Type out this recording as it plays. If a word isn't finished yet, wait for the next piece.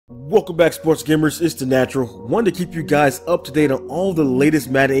Welcome back, sports gamers. It's the Natural. One to keep you guys up to date on all the latest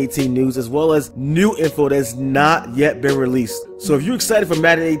Madden 18 news, as well as new info that's not yet been released. So if you're excited for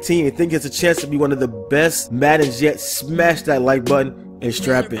Madden 18 and think it's a chance to be one of the best Maddens yet, smash that like button and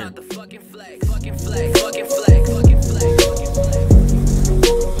strap in.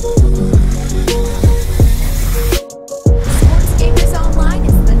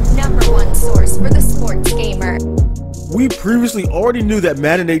 We previously already knew that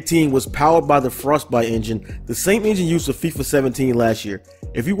Madden 18 was powered by the Frostbite engine, the same engine used for FIFA 17 last year.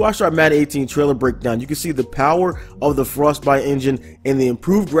 If you watched our Madden 18 trailer breakdown, you can see the power of the Frostbite engine and the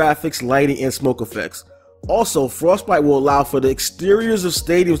improved graphics, lighting, and smoke effects. Also, Frostbite will allow for the exteriors of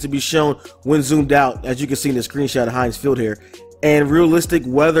stadiums to be shown when zoomed out, as you can see in the screenshot of Heinz Field here, and realistic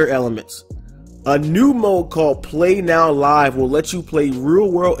weather elements. A new mode called Play Now Live will let you play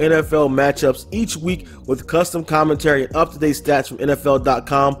real-world NFL matchups each week with custom commentary and up-to-date stats from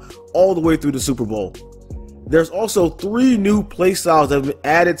NFL.com all the way through the Super Bowl. There's also 3 new playstyles that have been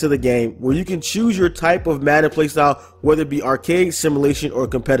added to the game where you can choose your type of Madden playstyle, whether it be arcade, simulation, or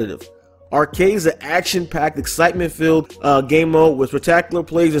competitive. Arcade is an action-packed, excitement-filled game mode with spectacular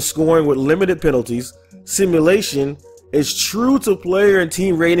plays and scoring with limited penalties. Simulation is true to player and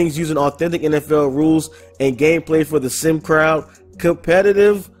team ratings using authentic NFL rules and gameplay for the sim crowd.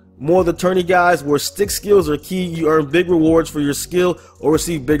 Competitive, more the tourney guys where stick skills are key. You earn big rewards for your skill or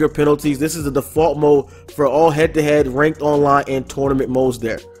receive bigger penalties. This is the default mode for all head-to-head, ranked online, and tournament modes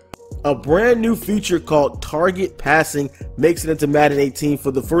there. A brand new feature called Target Passing makes it into Madden 18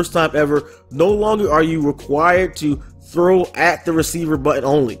 for the first time ever. No longer are you required to throw at the receiver button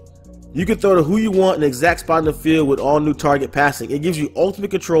only. You can throw to who you want in the exact spot in the field with all new target passing. It gives you ultimate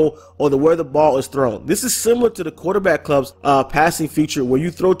control over where the ball is thrown. This is similar to the quarterback club's passing feature where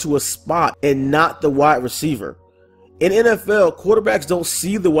you throw to a spot and not the wide receiver. In NFL, quarterbacks don't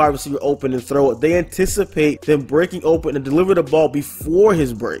see the wide receiver open and throw it. They anticipate them breaking open and deliver the ball before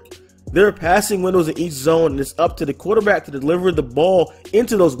his break. There are passing windows in each zone, and it's up to the quarterback to deliver the ball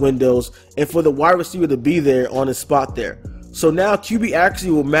into those windows and for the wide receiver to be there on his spot there. So now QB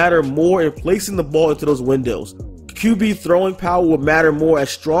accuracy will matter more in placing the ball into those windows. QB throwing power will matter more as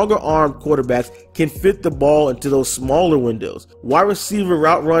stronger armed quarterbacks can fit the ball into those smaller windows. Wide receiver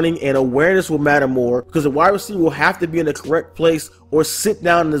route running and awareness will matter more because the wide receiver will have to be in the correct place or sit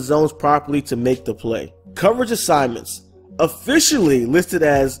down in the zones properly to make the play. Coverage assignments, officially listed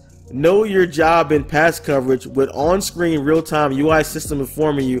as know your job in pass coverage with on-screen real-time UI system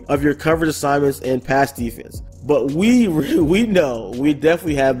informing you of your coverage assignments and pass defense. But we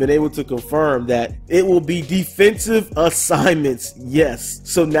definitely have been able to confirm that it will be defensive assignments, yes.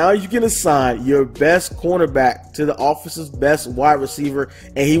 So now you can assign your best cornerback to the offense's best wide receiver,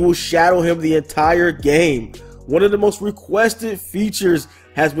 and he will shadow him the entire game. One of the most requested features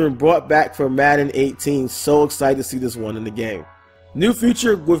has been brought back for Madden 18. So excited to see this one in the game. New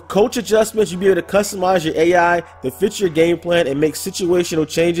feature with coach adjustments, you'll be able to customize your AI to fit your game plan and make situational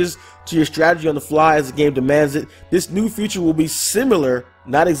changes to your strategy on the fly as the game demands it. This new feature will be similar,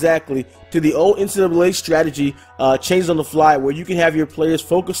 not exactly, to the old NCAA strategy changes on the fly where you can have your players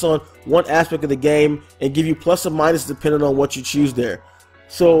focus on one aspect of the game and give you plus or minus depending on what you choose there.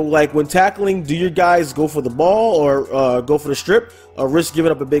 So like when tackling, do your guys go for the ball or go for the strip or risk giving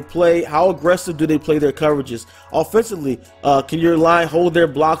up a big play? How aggressive do they play their coverages? Offensively, can your line hold their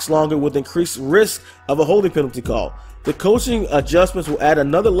blocks longer with increased risk of a holding penalty call? The coaching adjustments will add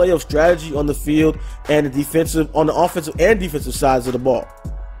another layer of strategy on the field and on the offensive and defensive sides of the ball.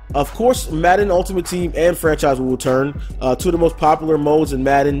 Of course, Madden Ultimate Team and Franchise will return, 2 of the most popular modes in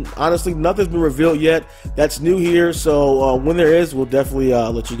Madden. Honestly, nothing's been revealed yet. That's new here, so when there is, we'll definitely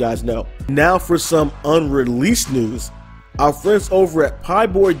let you guys know. Now for some unreleased news. Our friends over at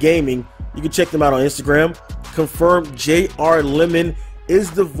Pieboard Gaming, you can check them out on Instagram, confirmed J.R. Lemon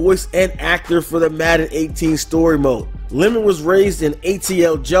is the voice and actor for the Madden 18 story mode. Lemon was raised in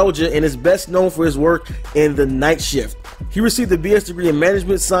ATL, Georgia, and is best known for his work in The Night Shift. He received a BS degree in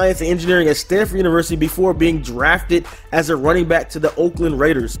Management Science and Engineering at Stanford University before being drafted as a running back to the Oakland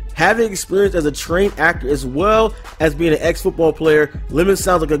Raiders. Having experience as a trained actor as well as being an ex-football player, Lemon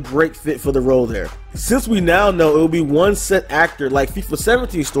sounds like a great fit for the role there. Since we now know it will be one set actor like FIFA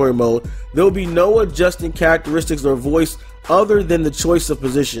 17 story mode, there will be no adjusting characteristics or voice other than the choice of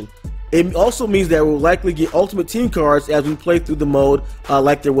position. It also means that we'll likely get Ultimate Team cards as we play through the mode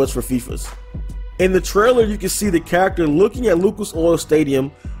like there was for FIFA's. In the trailer, you can see the character looking at Lucas Oil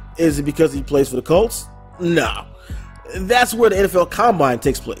Stadium. Is it because he plays for the Colts? No. That's where the NFL Combine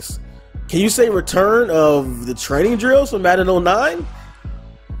takes place. Can you say return of the training drills from Madden 09?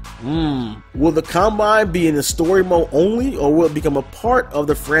 Will the Combine be in the story mode only, or will it become a part of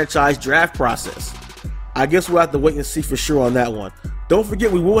the franchise draft process? I guess we'll have to wait and see for sure on that one. Don't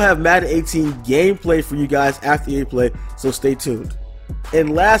forget, we will have Madden 18 gameplay for you guys after EA Play, so stay tuned.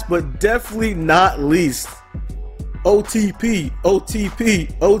 And last but definitely not least, OTP,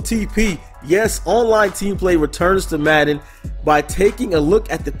 OTP, OTP. Yes, online team play returns to Madden. By taking a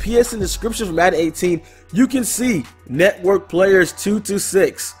look at the PSN description for Madden 18, you can see network players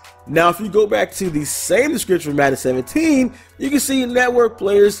 2-6. Now, if you go back to the same description for Madden 17, you can see network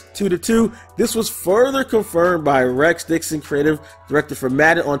players 2-2. This was further confirmed by Rex Dixon, creative director for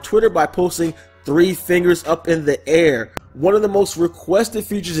Madden, on Twitter by posting 3 fingers up in the air. One of the most requested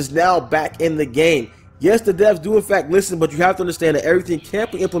features is now back in the game. Yes, the devs do in fact listen, but you have to understand that everything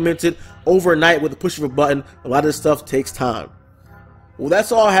can't be implemented overnight with the push of a button. A lot of this stuff takes time. Well,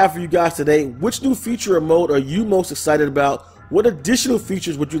 that's all I have for you guys today. Which new feature or mode are you most excited about? What additional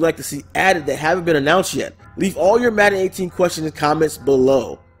features would you like to see added that haven't been announced yet? Leave all your Madden 18 questions and comments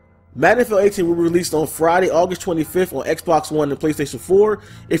below. Madden NFL 18 will be released on Friday, August 25th on Xbox One and PlayStation 4.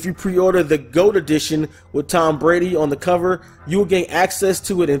 If you pre-order the GOAT edition with Tom Brady on the cover, you will gain access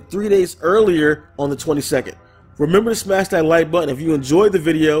to it in 3 days earlier on the 22nd. Remember to smash that like button if you enjoyed the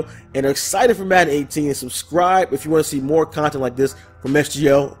video and are excited for Madden 18, and subscribe if you want to see more content like this from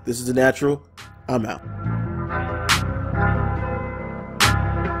SGL. This is The Natural. I'm out.